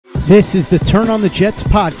This is the Turn on the Jets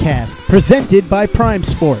podcast, presented by Prime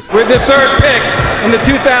Sport. With the third pick in the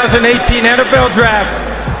 2018 NFL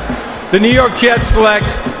Draft, the New York Jets select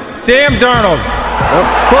Sam Darnold,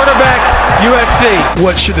 quarterback, USC.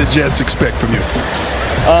 What should the Jets expect from you?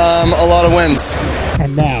 A lot of wins.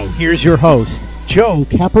 And now, here's your host, Joe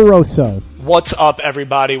Caporoso. What's up,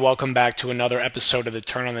 everybody? Welcome back to another episode of the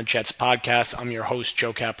Turn on the Jets podcast. I'm your host,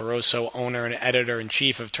 Joe Caporoso, owner and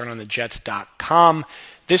editor-in-chief of TurnOnTheJets.com.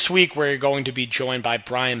 This week, we're going to be joined by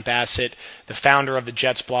Brian Bassett, the founder of the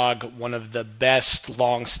Jets blog, one of the best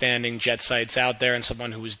long-standing Jet sites out there, and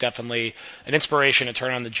someone who was definitely an inspiration to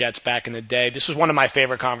Turn on the Jets back in the day. This was one of my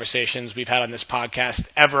favorite conversations we've had on this podcast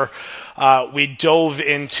ever. We dove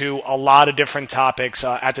into a lot of different topics.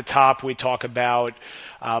 At the top, we talk about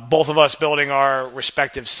both of us building our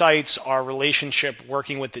respective sites, our relationship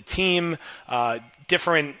working with the team,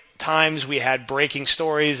 different times we had breaking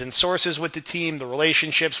stories and sources with the team, the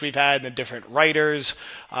relationships we've had, and the different writers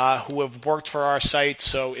who have worked for our site.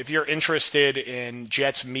 So if you're interested in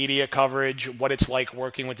Jets media coverage, what it's like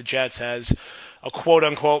working with the Jets as a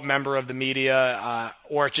quote-unquote member of the media,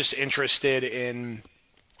 or just interested in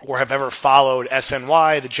or have ever followed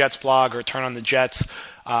SNY, the Jets blog, or Turn on the Jets,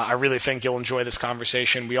 I really think you'll enjoy this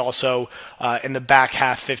conversation. We also, in the back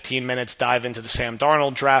half, 15 minutes, dive into the Sam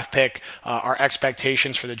Darnold draft pick, our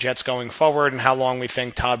expectations for the Jets going forward, and how long we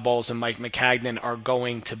think Todd Bowles and Mike Maccagnan are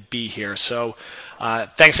going to be here. So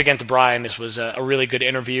thanks again to Brian. This was a really good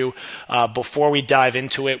interview. Before we dive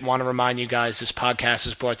into it, want to remind you guys this podcast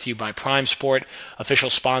is brought to you by Prime Sport, official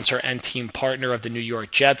sponsor and team partner of the New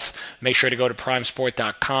York Jets. Make sure to go to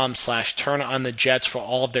primesport.com/turnonthejets for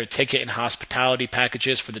all of their ticket and hospitality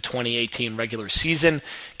packages for the 2018 regular season.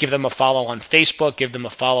 Give them a follow on Facebook. Give them a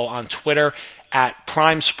follow on Twitter at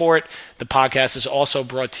Prime Sport. The podcast is also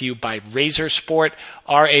brought to you by Razor Sport,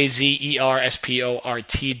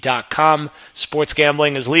 RAZERSPORT.com. Sports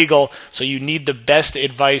gambling is legal, so you need the best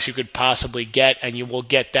advice you could possibly get, and you will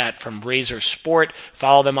get that from Razor Sport.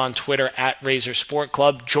 Follow them on Twitter at Razor Sport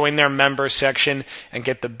Club. Join their member section and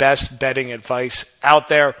get the best betting advice out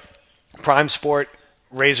there. Prime Sport,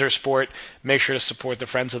 Razor Sport. Make sure to support the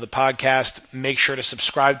friends of the podcast. Make sure to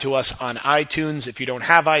subscribe to us on iTunes. If you don't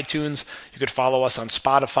have iTunes, you could follow us on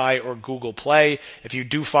Spotify or Google Play. If you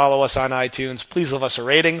do follow us on iTunes, please leave us a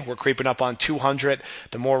rating. We're creeping up on 200.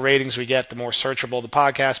 The more ratings we get, the more searchable the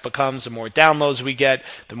podcast becomes, the more downloads we get,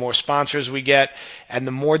 the more sponsors we get, and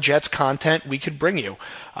the more Jets content we could bring you.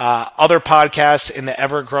 Other podcasts in the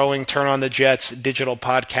ever-growing Turn on the Jets digital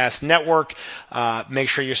podcast network. Make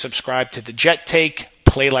sure you're subscribed to the Jet Take,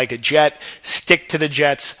 Play Like a Jet, Stick to the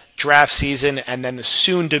Jets, Draft Season, and then the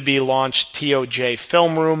soon-to-be-launched TOJ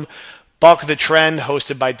Film Room. Buck the Trend,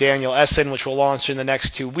 hosted by Daniel Essen, which will launch in the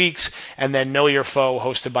next 2 weeks, and then Know Your Foe,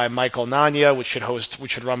 hosted by Michael Nania, which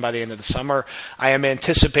should run by the end of the summer. I am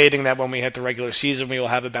anticipating that when we hit the regular season, we will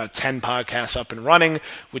have about 10 podcasts up and running,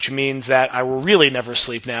 which means that I will really never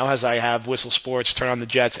sleep now, as I have Whistle Sports, Turn on the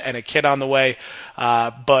Jets, and a kid on the way.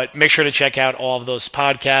 But make sure to check out all of those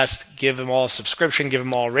podcasts. Give them all a subscription. Give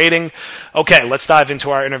them all a rating. Okay, let's dive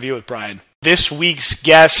into our interview with Brian. This week's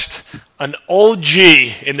guest, an OG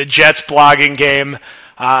in the Jets blogging game,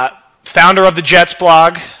 founder of the Jets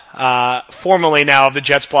blog, formerly now of the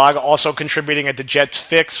Jets blog, also contributing at the Jets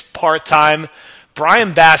Fix part-time,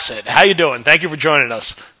 Brian Bassett. How you doing? Thank you for joining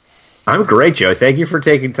us. I'm great, Joe. Thank you for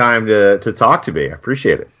taking time to talk to me. I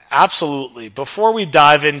appreciate it. Absolutely. Before we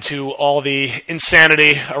dive into all the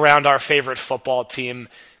insanity around our favorite football team,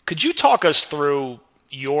 could you talk us through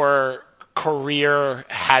your career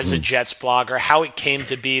as a Jets blogger, how it came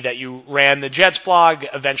to be that you ran the Jets blog,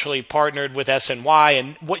 eventually partnered with SNY,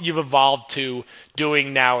 and what you've evolved to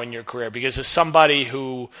doing now in your career? Because as somebody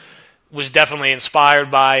who was definitely inspired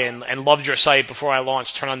by and loved your site before I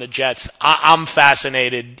launched Turn on the Jets, I'm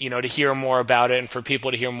fascinated, to hear more about it and for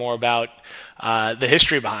people to hear more about the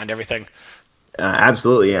history behind everything.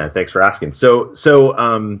 Absolutely, yeah. Thanks for asking. So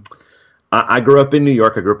I grew up in New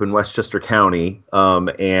York. I grew up in Westchester County,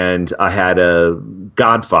 and I had a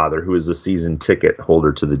godfather who was a season ticket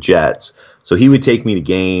holder to the Jets. So he would take me to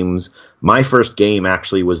games. My first game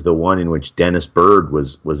actually was the one in which Dennis Byrd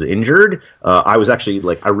was injured. I was actually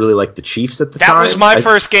I really liked the Chiefs at the time. That was my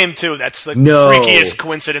first game too. That's the freakiest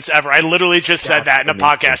coincidence ever. I literally just said that in a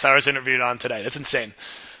podcast I was interviewed on today. That's insane.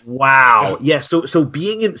 Wow. Yeah. So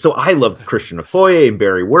I loved Christian Okoye and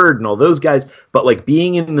Barry Word and all those guys, but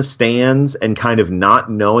being in the stands and kind of not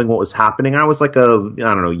knowing what was happening, I was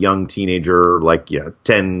young teenager,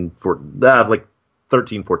 13,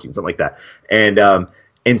 14, something like that. And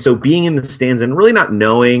And so being in the stands and really not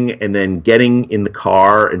knowing, and then getting in the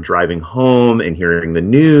car and driving home and hearing the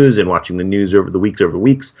news and watching the news over the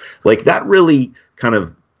weeks, like that really kind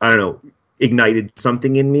of, I don't know, ignited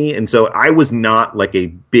something in me. And so I was not like a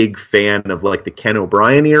big fan of like the Ken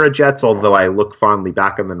O'Brien era Jets, although I look fondly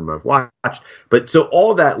back on them and I've watched. But so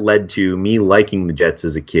all that led to me liking the Jets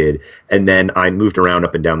as a kid. And then I moved around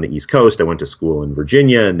up and down the East Coast. I went to school in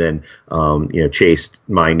Virginia and then, chased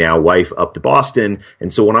my now wife up to Boston.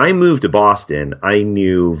 And so when I moved to Boston, I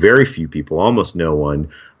knew very few people, almost no one.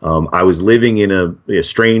 I was living in a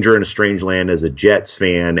stranger in a strange land as a Jets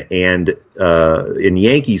fan and a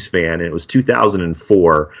Yankees fan, and it was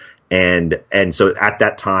 2004. And so at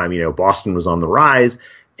that time, Boston was on the rise,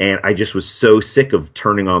 and I just was so sick of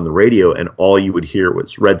turning on the radio, and all you would hear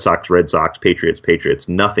was Red Sox, Patriots,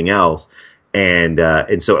 nothing else. And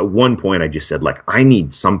so at one point I just said, like, I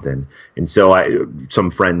need something. And so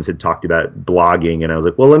some friends had talked about blogging, and I was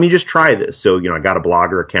like, well, let me just try this. So, I got a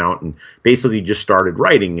Blogger account and basically just started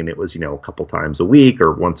writing, and it was, a couple times a week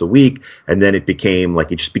or once a week. And then it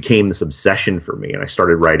just became this obsession for me. And I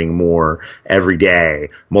started writing more every day,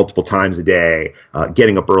 multiple times a day,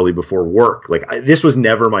 getting up early before work. This was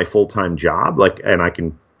never my full-time job. And I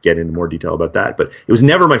can get into more detail about that, but it was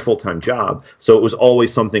never my full-time job. So it was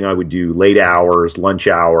always something I would do late hours, lunch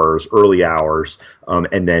hours, early hours,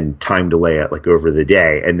 and then time delay it like over the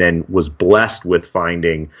day. And then was blessed with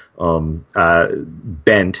finding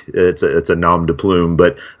Bent. It's a nom de plume,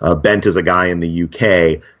 but Bent is a guy in the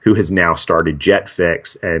UK who has now started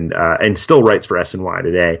JetFix and still writes for SNY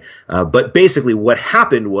today. But basically what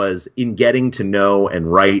happened was, in getting to know and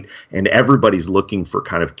write, and everybody's looking for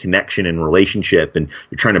kind of connection and relationship, and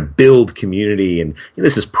you're trying to build community, and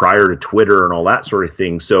this is prior to Twitter and all that sort of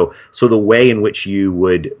thing. So the way in which you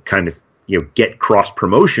would kind of get cross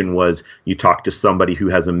promotion was you talk to somebody who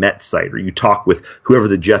has a Mets site, or you talk with whoever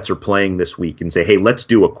the Jets are playing this week and say, hey, let's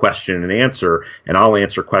do a question and answer, and I'll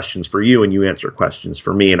answer questions for you and you answer questions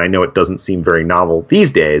for me. And I know it doesn't seem very novel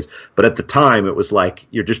these days, but at the time it was like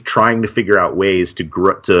you're just trying to figure out ways to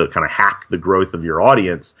kind of hack the growth of your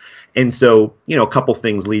audience. And so, a couple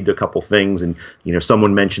things lead to a couple things, and,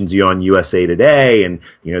 someone mentions you on USA Today, and,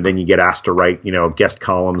 then you get asked to write, guest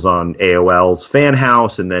columns on AOL's Fan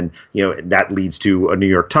House, and then, that leads to a New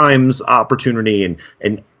York Times opportunity.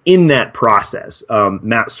 And in that process,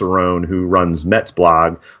 Matt Cerrone, who runs Mets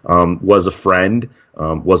blog, was a friend,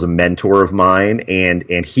 was a mentor of mine,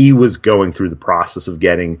 and he was going through the process of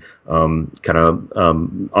getting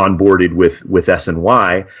onboarded with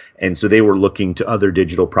SNY, and so they were looking to other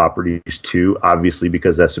digital properties too, obviously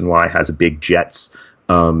because SNY has a big Jets,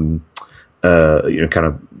 what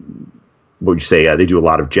would you say? They do a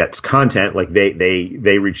lot of Jets content. Like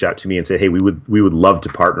they reached out to me and said, hey, we would love to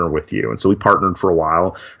partner with you. And so we partnered for a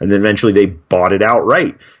while, and then eventually they bought it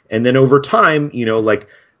outright. And then over time, like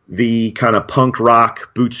the kind of punk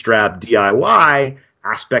rock bootstrap DIY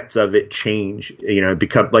aspects of it change,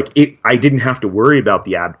 become like it. I didn't have to worry about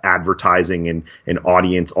the advertising and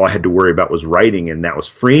audience. All I had to worry about was writing, and that was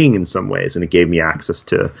freeing in some ways. And it gave me access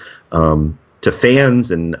to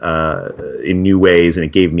fans and in new ways, and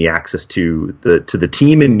it gave me access to the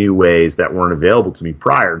team in new ways that weren't available to me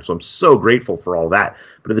prior. And so I'm so grateful for all that.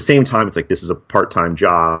 But at the same time, it's like, this is a part-time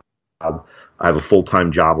job. I have a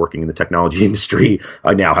full-time job working in the technology industry.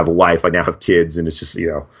 I now have a wife. I now have kids, and it's just,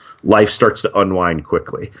 life starts to unwind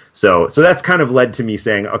quickly. So that's kind of led to me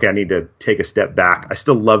saying, okay, I need to take a step back. I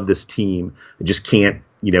still love this team. I just can't,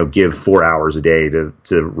 give 4 hours a day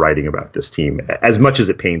to writing about this team, as much as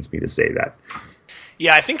it pains me to say that.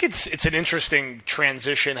 Yeah, I think it's an interesting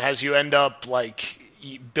transition as you end up like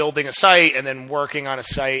building a site and then working on a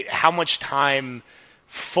site. How much time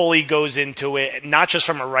fully goes into it, not just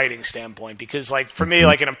from a writing standpoint, because like for me,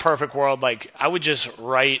 like in a perfect world, like I would just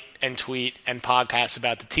write and tweet and podcast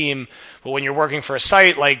about the team. But when you're working for a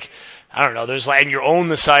site, like, I don't know, there's like, and you own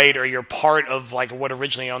the site or you're part of like what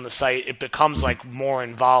originally owned the site, it becomes like more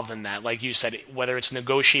involved in that. Like you said, whether it's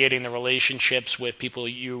negotiating the relationships with people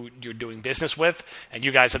you're doing business with, and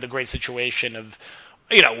you guys have the great situation of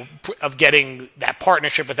getting that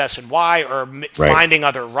partnership with SNY, or finding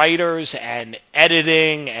other writers and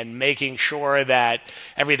editing and making sure that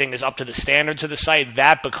everything is up to the standards of the site,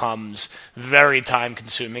 that becomes very time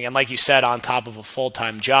consuming. And like you said, on top of a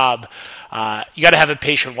full-time job, you got to have a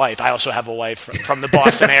patient wife. I also have a wife from the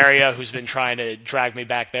Boston area who's been trying to drag me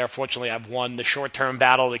back there. Fortunately, I've won the short-term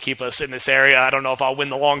battle to keep us in this area. I don't know if I'll win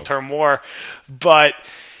the long-term war, but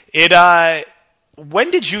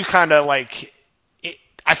when did you kind of like,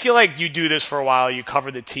 I feel like you do this for a while. You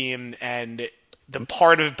cover the team, and the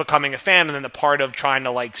part of becoming a fan, and then the part of trying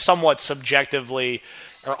to like somewhat subjectively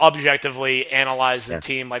or objectively analyze the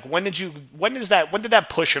team. Like when did that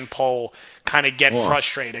push and pull kind of get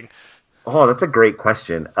frustrating? Oh, that's a great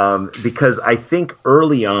question. Because I think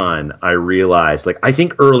early on I realized, within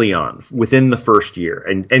the first year,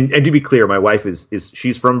 and to be clear, my wife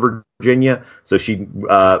she's from Virginia, so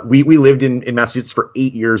we lived in Massachusetts for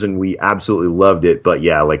 8 years and we absolutely loved it. But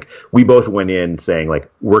yeah, like we both went in saying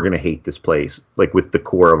like we're gonna hate this place, like with the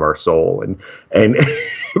core of our soul, and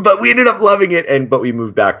but we ended up loving it, but we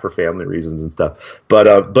moved back for family reasons and stuff.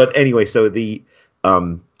 But anyway, so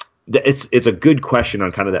it's a good question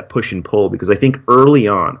on kind of that push and pull, because I think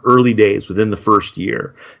early days within the first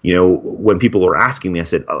year, when people were asking me, I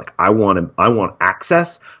said, like, I want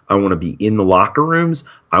access. I want to be in the locker rooms.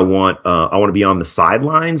 I want to be on the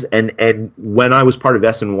sidelines. And when I was part of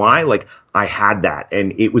SNY, like I had that,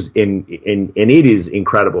 and it was and it is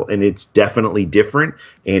incredible, and it's definitely different,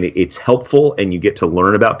 and it's helpful, and you get to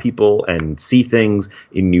learn about people and see things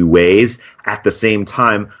in new ways. At the same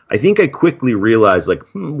time, I think I quickly realized like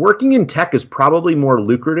working in tech is probably more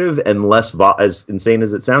lucrative and less as insane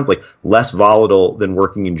as it sounds, like less volatile than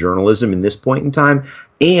working in journalism in this point in time.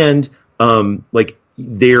 And like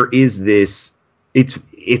there is this,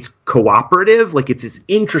 it's cooperative, like it's this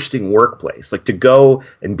interesting workplace, like to go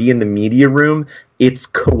and be in the media room. It's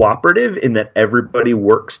cooperative in that everybody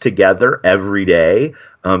works together every day,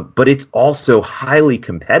 but it's also highly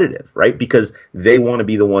competitive, right? Because they want to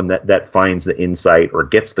be the one that finds the insight or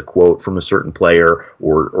gets the quote from a certain player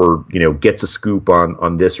or gets a scoop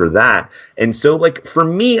on this or that. And so like for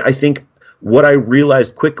me, I think what I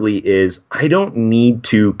realized quickly is I don't need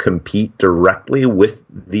to compete directly with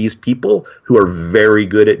these people who are very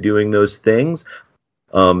good at doing those things.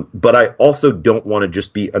 But I also don't want to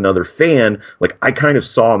just be another fan. Like I kind of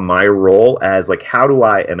saw my role as like, how do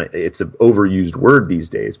I, and it's an overused word these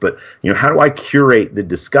days, but how do I curate the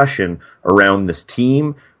discussion around this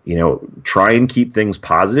team? Try and keep things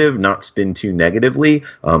positive, not spin too negatively.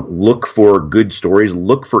 Look for good stories,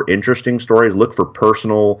 look for interesting stories, look for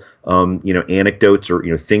personal, anecdotes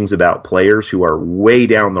or, things about players who are way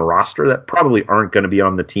down the roster that probably aren't going to be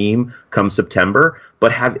on the team come September,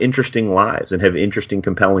 but have interesting lives and have interesting,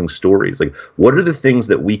 compelling stories. Like, what are the things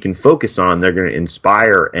that we can focus on? They're going to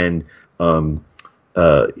inspire and,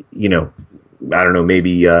 I don't know,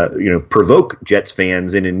 maybe, provoke Jets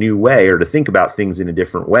fans in a new way or to think about things in a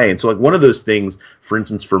different way. And so like one of those things, for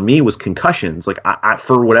instance, for me was concussions. Like I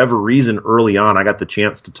for whatever reason, early on, I got the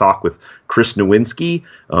chance to talk with Chris Nowinski,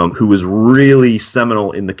 who was really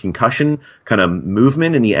seminal in the concussion kind of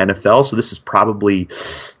movement in the NFL. So this is probably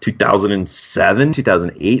 2007,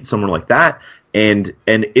 2008, somewhere like that. And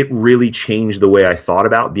it really changed the way I thought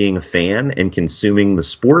about being a fan and consuming the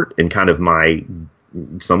sport and kind of my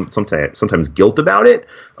sometimes guilt about it.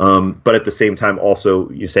 But at the same time, also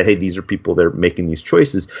you said, hey, these are people that are making these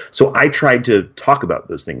choices. So I tried to talk about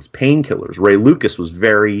those things. Painkillers. Ray Lucas was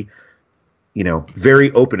very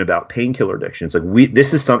open about painkiller addictions. Like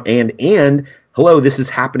this is and hello, this is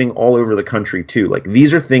happening all over the country too. Like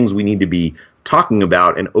these are things we need to be talking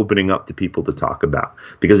about and opening up to people to talk about,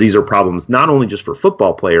 because these are problems not only just for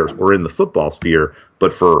football players or in the football sphere,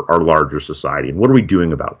 but for our larger society. And what are we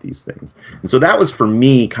doing about these things? And so that was for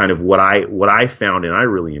me kind of what I found and I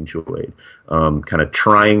really enjoyed, kind of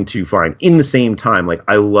trying to find in the same time. Like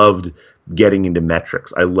I loved getting into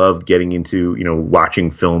metrics. I loved getting into,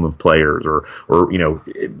 watching film of players or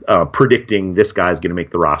predicting this guy's going to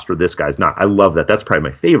make the roster, this guy's not. I love that. That's probably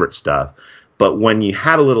my favorite stuff. But when you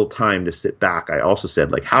had a little time to sit back, I also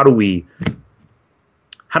said, like, how do we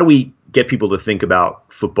get people to think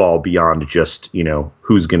about football beyond just,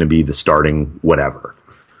 who's going to be the starting whatever?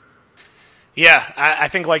 Yeah, I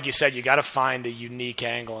think, like you said, you got to find a unique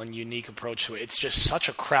angle and unique approach to it. It's just such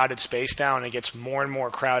a crowded space now, and it gets more and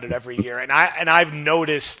more crowded every year. And I've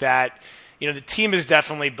noticed that, the team has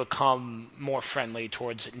definitely become more friendly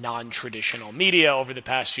towards non-traditional media over the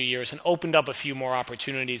past few years and opened up a few more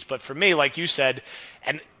opportunities. But for me, like you said,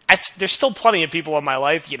 and there's still plenty of people in my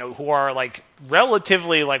life, who are like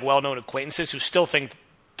relatively like well-known acquaintances who still think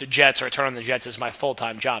the Jets or turn on the Jets is my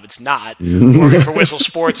full-time job. It's not. Working for Whistle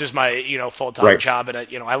Sports is my, full-time job, and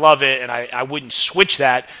I love it, and I wouldn't switch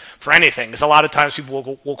that for anything. Because a lot of times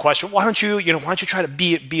people will question, why don't you try to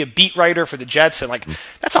be a beat writer for the Jets? And like,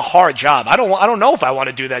 that's a hard job. I don't know if I want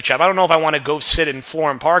to do that job. I don't know if I want to go sit in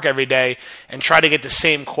Florham Park every day and try to get the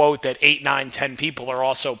same quote that 8, 9, 10 people are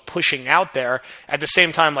also pushing out there. At the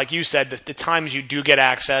same time, like you said, the times you do get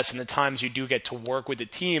access and the times you do get to work with the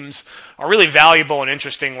teams are really valuable and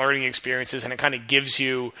interesting learning experiences, and it kind of gives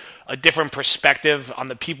you a different perspective on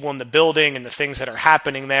the people in the building and the things that are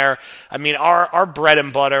happening there. I mean, our bread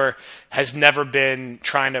and butter has never been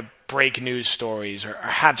trying to break news stories or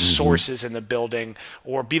have sources in the building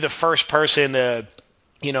or be the first person to,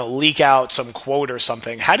 leak out some quote or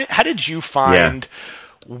something. How did you find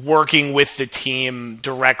working with the team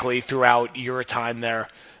directly throughout your time there?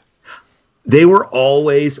 They were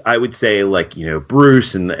always, I would say, like,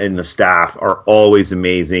 Bruce and the staff are always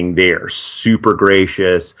amazing. They are super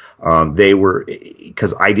gracious. They were,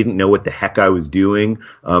 because I didn't know what the heck I was doing.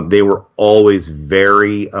 They were always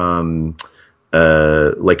very,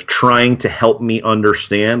 like trying to help me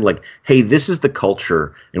understand, like, hey, this is the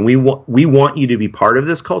culture, and we want you to be part of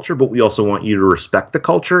this culture, but we also want you to respect the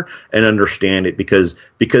culture and understand it because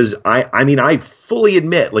I fully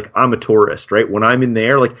admit, like, I'm a tourist, right? When I'm in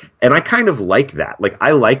there, like, and I kind of like that. Like,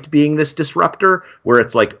 I liked being this disruptor where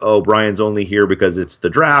it's like, oh, Brian's only here because it's the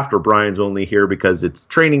draft, or Brian's only here because it's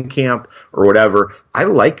training camp or whatever. I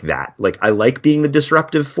like that. Like, I like being the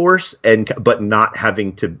disruptive force, but not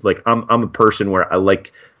having to, like, I'm a person where I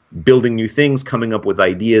like building new things, coming up with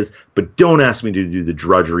ideas, but don't ask me to do the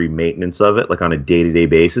drudgery maintenance of it, like on a day-to-day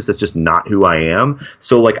basis. That's just not who I am.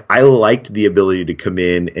 So, like, I liked the ability to come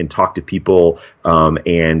in and talk to people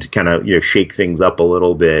and kind of, shake things up a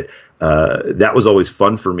little bit. That was always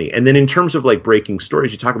fun for me. And then in terms of like breaking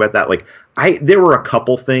stories, you talk about that. Like, there were a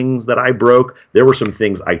couple things that I broke. There were some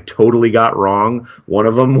things I totally got wrong. One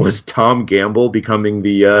of them was Tom Gamble becoming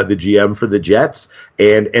the GM for the Jets,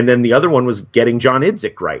 and then the other one was getting John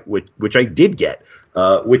Idzik right, which I did get.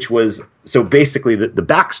 Which was, so basically the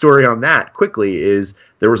backstory on that quickly is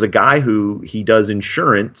there was a guy who he does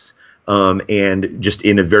insurance. And just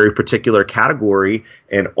in a very particular category,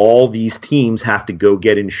 and all these teams have to go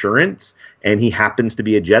get insurance, and he happens to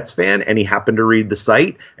be a Jets fan, and he happened to read the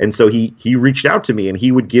site, and so he reached out to me, and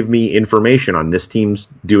he would give me information on this team's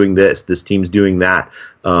doing this team's doing that,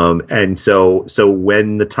 and so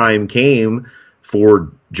when the time came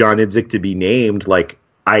for John Idzik to be named, like,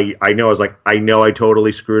 I know I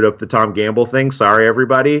totally screwed up the Tom Gamble thing, sorry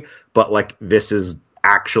everybody, but like, this is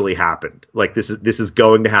actually happened. Like, this is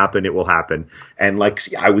going to happen. It will happen. And like,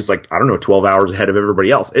 I was like, I don't know, 12 hours ahead of everybody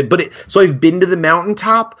else. So I've been to the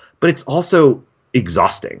mountaintop, but it's also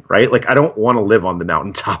exhausting, right? Like, I don't want to live on the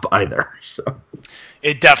mountaintop either. So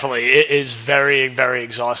it is very, very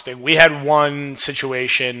exhausting. We had one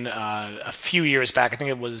situation a few years back. I think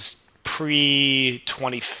it was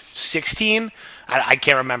pre-2016. I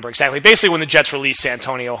can't remember exactly. Basically, when the Jets released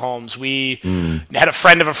Santonio Holmes, we had a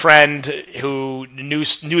friend of a friend who knew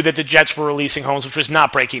that the Jets were releasing Holmes, which was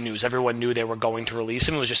not breaking news. Everyone knew they were going to release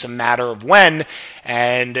him. It was just a matter of when.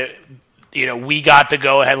 And we got the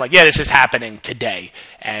go ahead, like, yeah, this is happening today.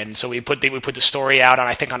 And so we put the story out on,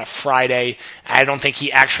 I think, on a Friday. I don't think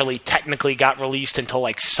he actually technically got released until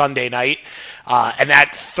like Sunday night. And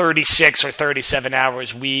that 36 or 37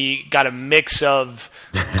 hours, we got a mix of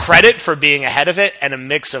credit for being ahead of it and a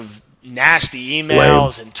mix of nasty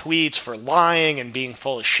emails and tweets for lying and being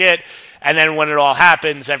full of shit. And then when it all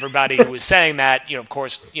happens, everybody who was saying that, of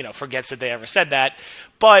course, forgets that they ever said that.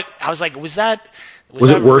 But I was like, was it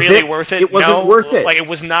really worth it? It wasn't worth it. Like, it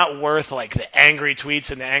was not worth like the angry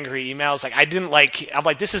tweets and the angry emails. Like, I'm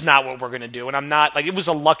like, this is not what we're going to do. And I'm not, like, it was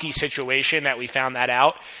a lucky situation that we found that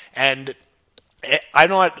out. And I'm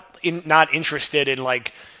not interested in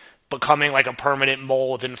like becoming like a permanent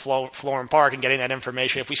mole within Florham Park and getting that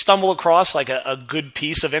information. If we stumble across like a good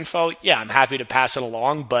piece of info, yeah, I'm happy to pass it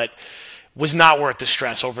along, but was not worth the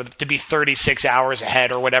stress to be 36 hours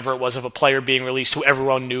ahead or whatever it was of a player being released who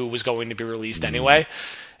everyone knew was going to be released anyway.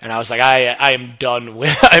 And I was like, I am done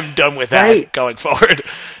with that going forward.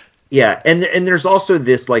 Yeah, and there's also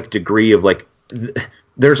this like degree of like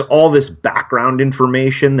there's all this background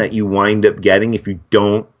information that you wind up getting if you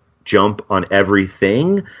don't jump on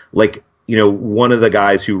everything. Like, one of the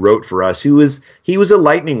guys who wrote for us, he was a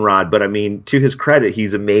lightning rod, but I mean, to his credit,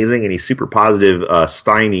 he's amazing and he's super positive.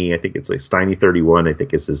 Steiny, I think it's like Steiny31, I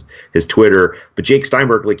think is his Twitter. But Jake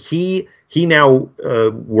Steinberg, like he now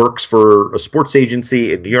works for a sports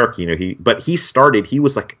agency in New York. But he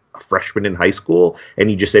was like a freshman in high school, and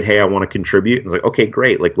he just said, hey, I want to contribute. And I was like, okay,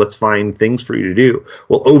 great. Like, let's find things for you to do.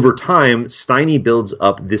 Well, over time, Steiny builds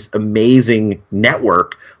up this amazing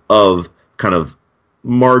network of kind of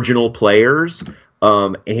marginal players,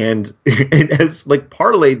 and has like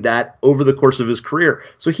parlayed that over the course of his career.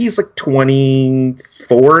 So he's like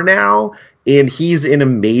 24 now, and he's in a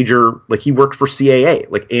major, like, he worked for CAA,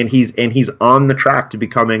 like, and he's on the track to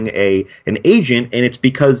becoming an agent, and it's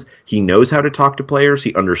because he knows how to talk to players,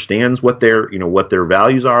 he understands what their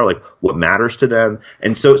values are, like what matters to them,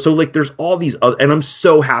 and so like there's all these other, and I'm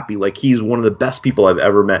so happy, like, he's one of the best people I've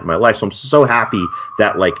ever met in my life, so I'm so happy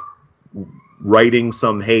that like writing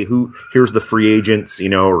some, hey, here's the free agents,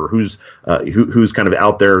 or who's kind of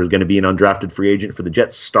out there, who's going to be an undrafted free agent for the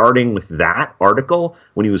Jets, starting with that article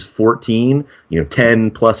when he was 14,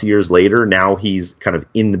 10 plus years later, now he's kind of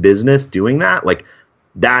in the business doing that. Like,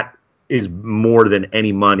 that is more than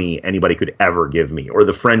any money anybody could ever give me, or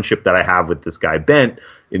the friendship that I have with this guy Bent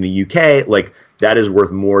in the UK. Like, that is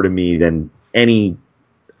worth more to me than any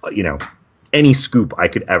scoop I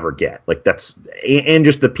could ever get. Like, that's, and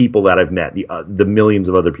just the people that I've met, the millions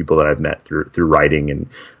of other people that I've met through writing and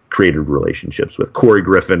created relationships with. Corey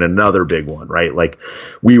Griffin, another big one, right? Like,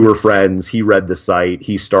 we were friends. He read the site.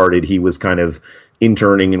 He was kind of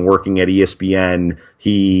interning and working at ESPN.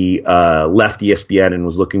 He left ESPN and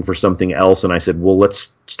was looking for something else. And I said, well, let's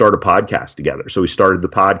start a podcast together. So we started the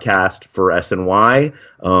podcast for SNY.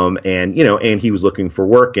 And he was looking for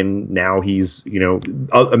work, and now he's,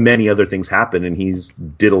 many other things happened, and he's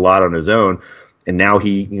did a lot on his own. And now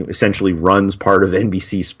he essentially runs part of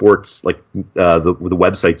NBC Sports, like the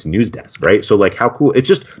website's news desk, right? So, like, how cool. It's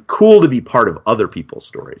just cool to be part of other people's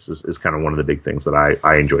stories is kind of one of the big things that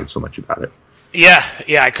I enjoyed so much about it. Yeah,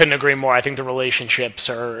 I couldn't agree more. I think the relationships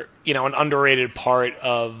are, an underrated part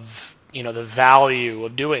of, the value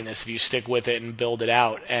of doing this if you stick with it and build it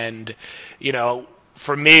out. And,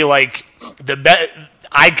 for me, like,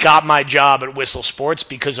 I got my job at Whistle Sports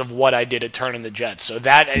because of what I did at Turn on the Jets. So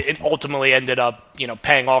that it ultimately ended up,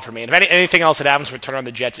 paying off for me. And if anything else that happens for Turn on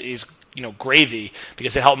the Jets is, gravy,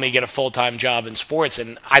 because it helped me get a full-time job in sports.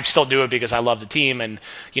 And I still do it because I love the team and,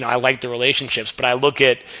 I like the relationships. But I look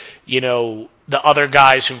at, the other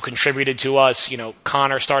guys who've contributed to us.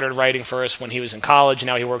 Connor started writing for us when he was in college.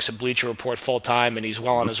 Now he works at Bleacher Report full-time, and he's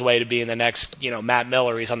well on his way to being the next, Matt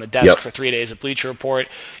Miller. He's on the desk for 3 days at Bleacher Report.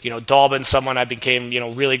 Dalbin's someone I became,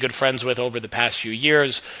 really good friends with over the past few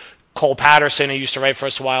years. Cole Patterson, who used to write for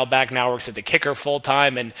us a while back, now works at the Kicker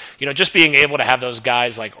full-time. And, just being able to have those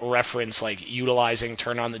guys, like, reference, like, utilizing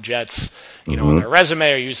Turn on the Jets, on their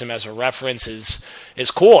resume or use them as a reference is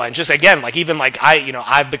cool. And just, again, like, even, like,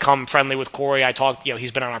 I've become friendly with Corey. I talked,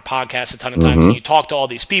 he's been on our podcast a ton of times. And you talk to all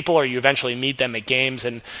these people, or you eventually meet them at games.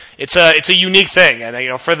 And it's a unique thing.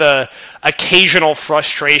 And, for the occasional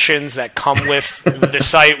frustrations that come with the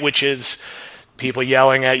site, which is people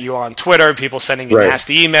yelling at you on Twitter, people sending you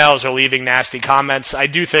nasty emails or leaving nasty comments. I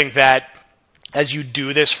do think that as you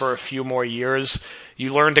do this for a few more years,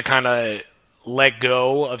 you learn to kind of let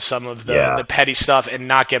go of some of the petty stuff and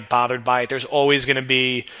not get bothered by it. There's always going to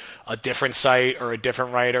be a different site or a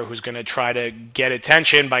different writer who's going to try to get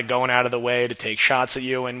attention by going out of the way to take shots at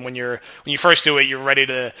you. And when you first do it, you're ready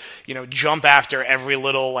to, jump after every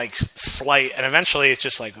little, like, slight. And eventually it's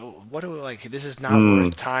just like, oh, this is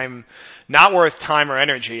not worth time or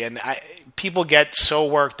energy. And people get so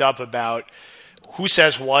worked up about who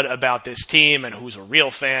says what about this team and who's a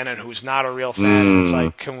real fan and who's not a real fan. It's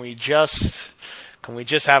like, can we just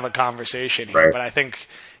have a conversation here? Right. But I think,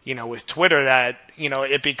 with Twitter that,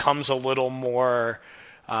 it becomes a little more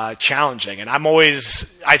challenging. And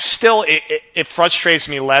it frustrates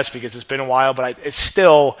me less because it's been a while, but it's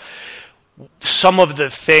still some of the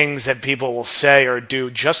things that people will say or do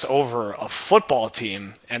just over a football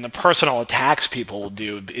team and the personal attacks people will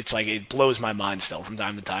do. It's like, it blows my mind still from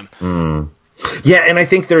time to time. Yeah, and I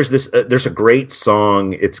think there's a great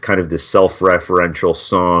song. It's kind of this self-referential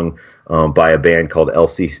song by a band called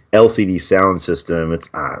LCD Sound System. It's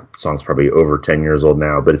song's probably over 10 years old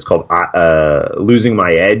now, but it's called Losing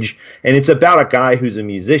My Edge. And it's about a guy who's a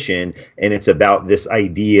musician, and it's about this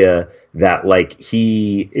idea that, like,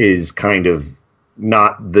 he is kind of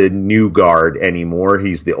not the new guard anymore.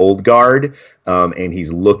 He's the old guard, and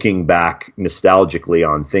he's looking back nostalgically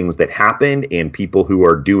on things that happened and people who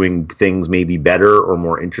are doing things maybe better or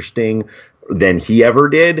more interesting than he ever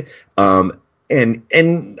did. And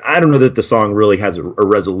I don't know that the song really has a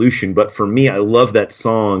resolution, but for me, I love that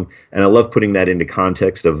song, and I love putting that into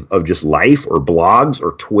context of just life or blogs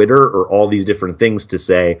or Twitter or all these different things to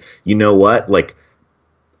say, you know what, like,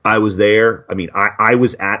 I was there. I mean, I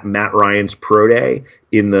was at Matt Ryan's pro day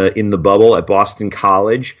in the bubble at Boston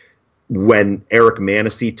College when Eric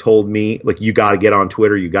Manisey told me, like, you got to get on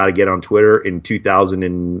Twitter. You got to get on Twitter in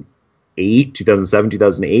 2007,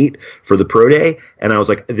 2008 for the pro day. And I was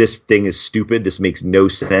like, this thing is stupid. This makes no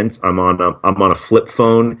sense. I'm on a flip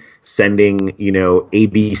phone sending,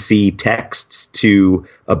 ABC texts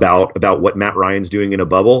about what Matt Ryan's doing in a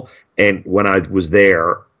bubble. And when I was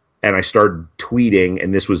there, and I started tweeting,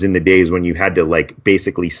 and this was in the days when you had to, like,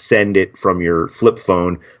 basically send it from your flip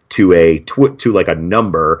phone to like a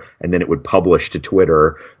number, and then it would publish to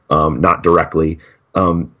Twitter, not directly.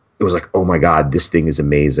 it was like, oh my God, this thing is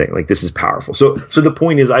amazing. Like, this is powerful. So the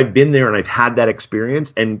point is, I've been there and I've had that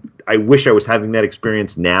experience, and I wish I was having that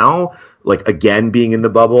experience now, like, again, being in the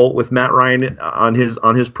bubble with Matt Ryan on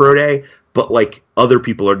his pro day. But like, other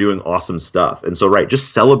people are doing awesome stuff. And so, right,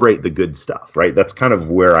 just celebrate the good stuff, right? That's kind of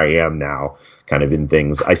where I am now, kind of in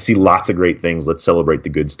things. I see lots of great things. Let's celebrate the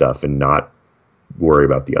good stuff and not worry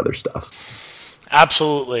about the other stuff.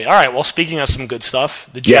 Absolutely. All right. Well, speaking of some good stuff,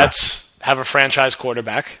 the Jets have a franchise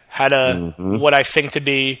quarterback, had what I think to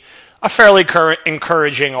be a fairly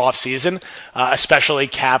encouraging offseason, especially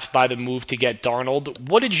capped by the move to get Darnold.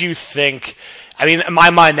 What did you think? I mean, in my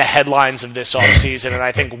mind, the headlines of this offseason, and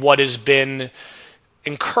I think what has been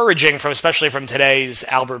encouraging, especially from today's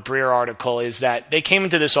Albert Breer article, is that they came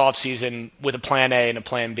into this offseason with a plan A and a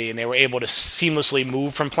plan B, and they were able to seamlessly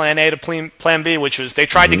move from plan A to plan B, which was they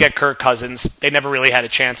tried to get Kirk Cousins. They never really had a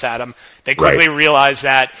chance at him. They quickly realized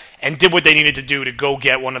that and did what they needed to do to go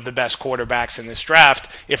get one of the best quarterbacks in this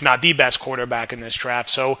draft, if not the best quarterback in this draft.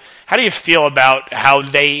 So how do you feel about how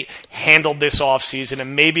they handled this offseason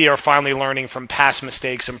and maybe are finally learning from past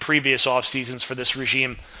mistakes and previous offseasons for this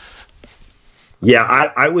regime?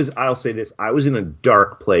 Yeah, I'll say this. I was in a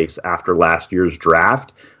dark place after last year's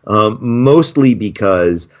draft, mostly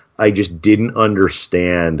because I just didn't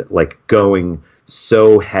understand, like, going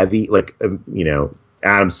so heavy, like,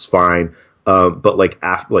 Adams fine, but like,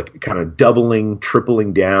 after, like, kind of doubling,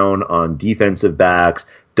 tripling down on defensive backs,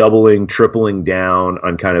 doubling, tripling down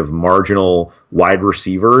on kind of marginal wide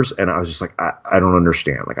receivers. And I was just like, I don't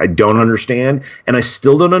understand. Like, I don't understand. And I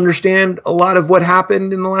still don't understand a lot of what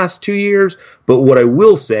happened in the last 2 years. But what I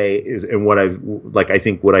will say is, and what I've, like, I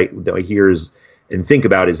think what I hear is, and think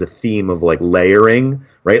about is a theme of, like, layering,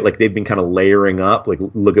 right? Like, they've been kind of layering up. Like,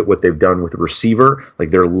 look at what they've done with the receiver. Like,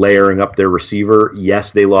 they're layering up their receiver.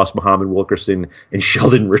 Yes, they lost Muhammad Wilkerson and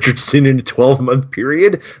Sheldon Richardson in a 12-month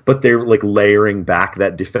period, but they're, like, layering back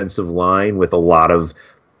that defensive line with a lot of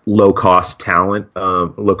low-cost talent,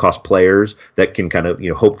 low-cost players that can kind of,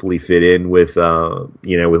 hopefully fit in with, with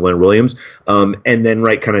Leonard Williams. And then,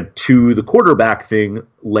 right, kind of to the quarterback thing,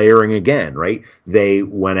 layering again, right? They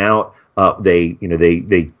went out. They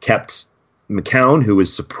kept McCown, who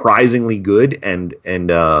was surprisingly good and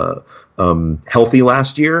healthy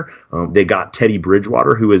last year. They got Teddy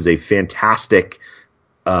Bridgewater, who is a fantastic,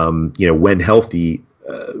 when healthy,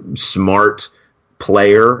 smart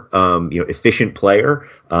player, efficient player.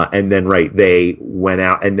 And then, right, they went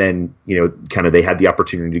out and then, kind of they had the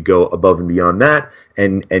opportunity to go above and beyond that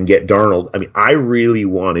and get Darnold. I mean, I really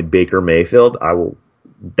wanted Baker Mayfield. I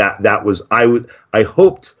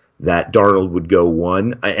hoped that Darnold would go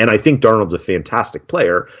 1. And I think Darnold's a fantastic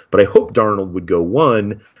player, but I hope Darnold would go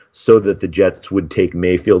 1 so that the Jets would take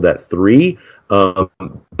Mayfield at 3. But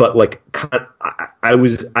like, I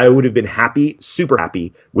would have been happy, super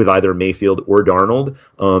happy with either Mayfield or Darnold.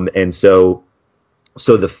 And so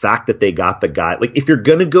the fact that they got the guy, like, if you're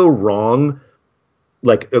going to go wrong,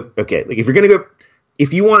 like, okay, like,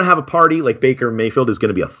 if you want to have a party, like, Baker Mayfield is going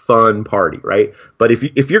to be a fun party, right? But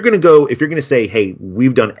if you're going to say, hey,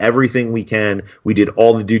 we've done everything we can, we did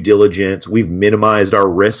all the due diligence, we've minimized our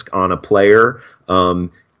risk on a player,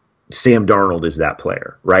 Sam Darnold is that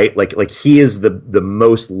player, right? Like he is the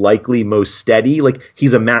most likely, most steady. Like,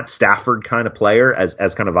 he's a Matt Stafford kind of player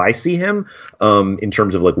as kind of I see him, in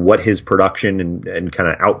terms of, like, what his production and kind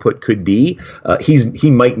of output could be. He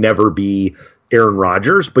might never be Aaron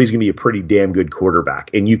Rodgers, but he's going to be a pretty damn good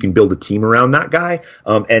quarterback, and you can build a team around that guy.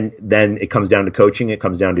 And then it comes down to coaching, it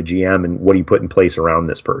comes down to GM, and what do you put in place around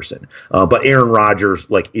this person. But Aaron Rodgers,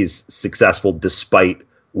 like, is successful despite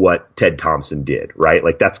what Ted Thompson did, right?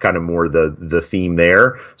 Like, that's kind of more the theme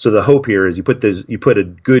there. So the hope here is you put a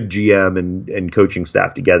good GM and coaching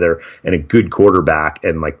staff together and a good quarterback,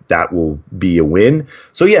 and, like, that will be a win.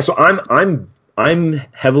 So yeah, so I'm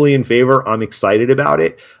heavily in favor. I'm excited about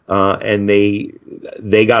it. And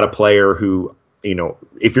they got a player who,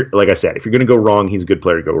 if you're, like I said, if you're going to go wrong, he's a good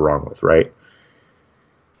player to go wrong with, right?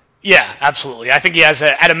 Yeah, absolutely. I think he has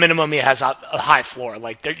at a minimum, he has a high floor.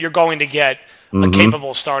 Like, you're going to get a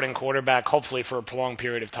capable starting quarterback, hopefully for a prolonged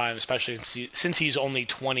period of time, especially since he's only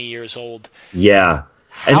 20 years old. Yeah.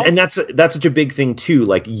 And that's such a big thing too.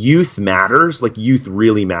 Like, youth matters. Like, youth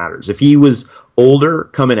really matters. If he was older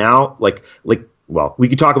coming out, well, we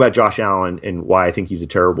could talk about Josh Allen and why I think he's a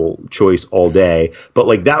terrible choice all day. But,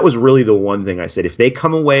 like, that was really the one thing I said. If they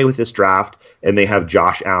come away with this draft and they have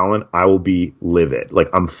Josh Allen, I will be livid. Like,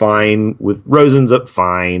 I'm fine with Rosen's up,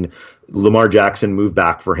 fine. Lamar Jackson, move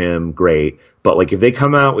back for him, great. But, like, if they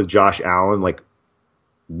come out with Josh Allen, like,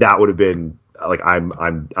 that would have been, like, I'm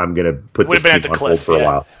going to put this team on hold for a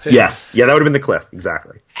while. Yes. Yeah, that would have been the cliff.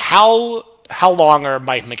 Exactly. How how long are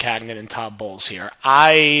Mike Maccagnan and Todd Bowles here?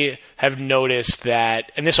 I have noticed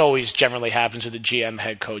that, and this always generally happens with the GM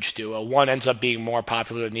head coach duo, one ends up being more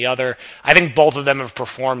popular than the other. I think both of them have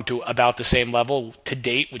performed to about the same level to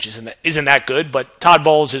date, which isn't that good, but Todd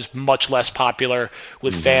Bowles is much less popular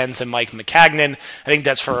with fans than Mike Maccagnan. I think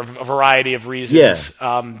that's for a variety of reasons.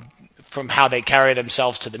 Yeah. From how they carry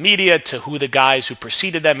themselves to the media to who the guys who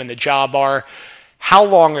preceded them in the job are. How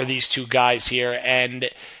long are these two guys here, and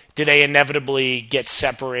do they inevitably get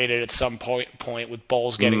separated at some point with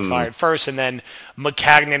Bowles getting fired first and then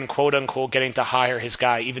Maccagnan, quote-unquote, getting to hire his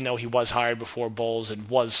guy, even though he was hired before Bowles and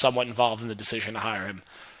was somewhat involved in the decision to hire him?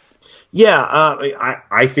 Yeah,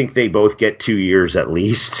 I think they both get 2 years at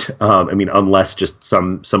least. Unless just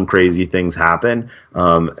some crazy things happen.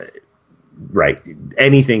 Right.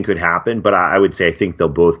 Anything could happen, but I would say I think they'll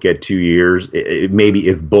both get 2 years. Maybe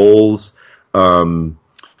if Bowles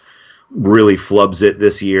really flubs it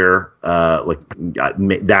this year,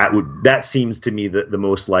 that seems to me the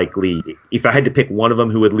most likely. If I had to pick one of them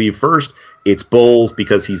who would leave first, it's Bowles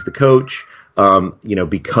because he's the coach.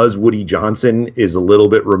 Because Woody Johnson is a little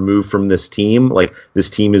bit removed from this team, like this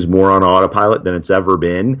team is more on autopilot than it's ever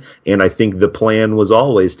been. And I think the plan was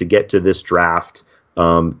always to get to this draft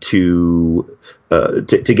to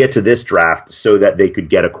get to this draft so that they could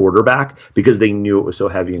get a quarterback because they knew it was so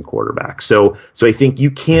heavy in quarterback. So I think you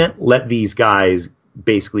can't let these guys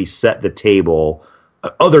basically set the table.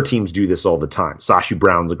 Other teams do this all the time. Sashi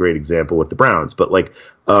Brown's a great example with the Browns, but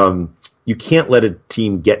you can't let a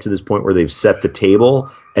team get to this point where they've set the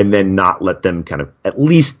table and then not let them kind of at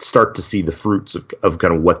least start to see the fruits of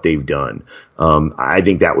kind of what they've done. I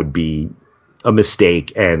think that would be a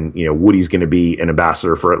mistake, and Woody's going to be an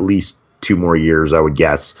ambassador for at least 2 more years, I would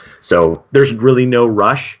guess. So there's really no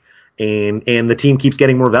rush, and the team keeps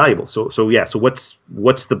getting more valuable. So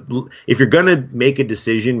what's the, if you're going to make a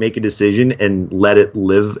decision and let it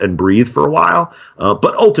live and breathe for a while.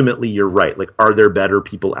 But ultimately, you're right. Like, are there better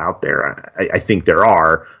people out there? I think there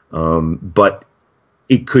are, but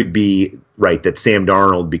it could be right that Sam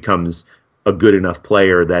Darnold becomes a good enough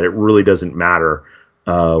player that it really doesn't matter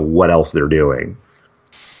what else they're doing.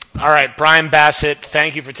 All right, Brian Bassett,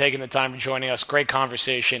 thank you for taking the time for joining us. Great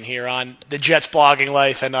conversation here on the Jets blogging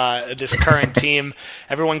life and this current team.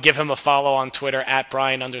 Everyone give him a follow on Twitter at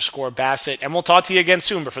Brian_Bassett, and we'll talk to you again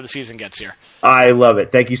soon before the season gets here. I love it.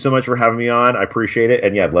 Thank you so much for having me on. I appreciate it.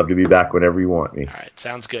 And I'd love to be back whenever you want me. All right,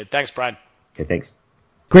 sounds good. Thanks, Brian. Okay, thanks.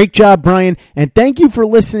 Great job, Brian, and thank you for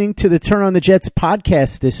listening to the Turn on the Jets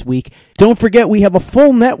podcast this week. Don't forget, we have a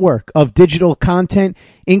full network of digital content,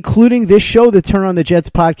 including this show, the Turn on the Jets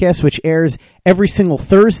podcast, which airs every single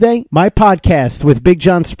Thursday. My podcast with Big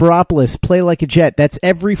John Spiropoulos, Play Like a Jet, that's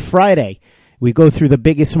every Friday. We go through the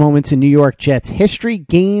biggest moments in New York Jets history,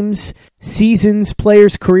 games, seasons,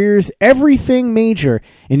 players, careers, everything major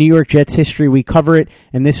in New York Jets history. We cover it,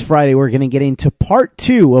 and this Friday we're going to get into part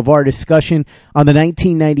 2 of our discussion on the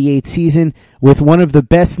 1998 season with one of the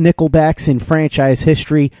best nickelbacks in franchise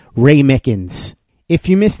history, Ray Mickens. If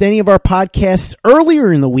you missed any of our podcasts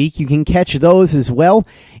earlier in the week, you can catch those as well,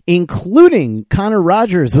 including Connor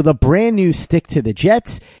Rogers with a brand new Stick to the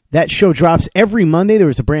Jets. That show drops every Monday. There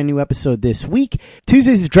was a brand new episode this week.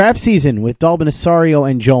 Tuesday's draft season with Dalvin Osorio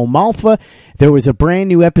and Joe Malfa. There was a brand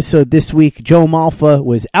new episode this week. Joe Malfa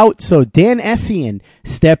was out, so Dan Essien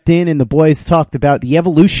stepped in, and the boys talked about the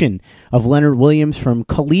evolution of Leonard Williams from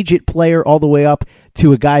collegiate player all the way up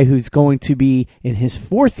to a guy who's going to be in his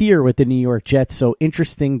 4th year with the New York Jets. So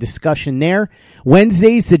interesting discussion there.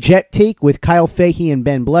 Wednesdays, the Jet Take with Kyle Fahey and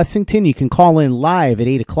Ben Blessington. You can call in live at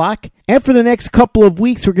 8 o'clock. And for the next couple of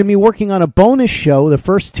weeks, we're going to be working on a bonus show. The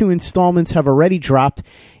first 2 installments have already dropped.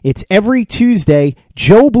 It's every Tuesday.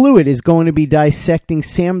 Joe Blewett is going to be dissecting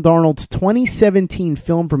Sam Darnold's 2017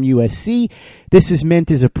 film from USC. This is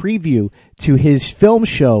meant as a preview to his film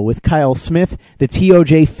show with Kyle Smith, the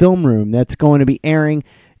TOJ Film Room, that's going to be airing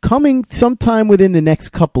coming sometime within the next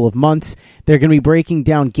couple of months. They're going to be breaking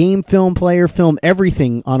down game film, player film,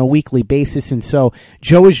 everything on a weekly basis. And so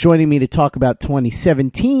Joe is joining me to talk about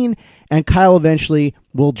 2017, and Kyle eventually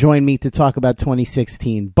will join me to talk about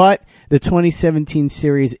 2016. But the 2017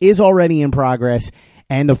 series is already in progress,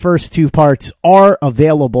 and the first 2 parts are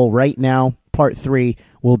available right now. Part 3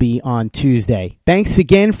 will be on Tuesday. Thanks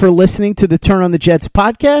again for listening to the Turn on the Jets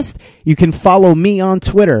podcast. You can follow me on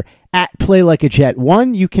Twitter at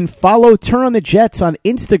PlayLikeAJet1. You can follow Turn on the Jets on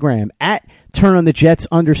Instagram at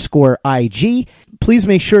TurnOnTheJets_IG. Please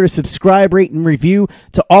make sure to subscribe, rate, and review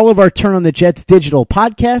to all of our Turn on the Jets digital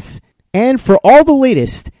podcasts. And for all the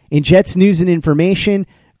latest in Jets news and information,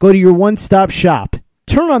 go to your one-stop shop,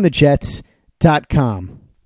 TurnOnTheJets.com.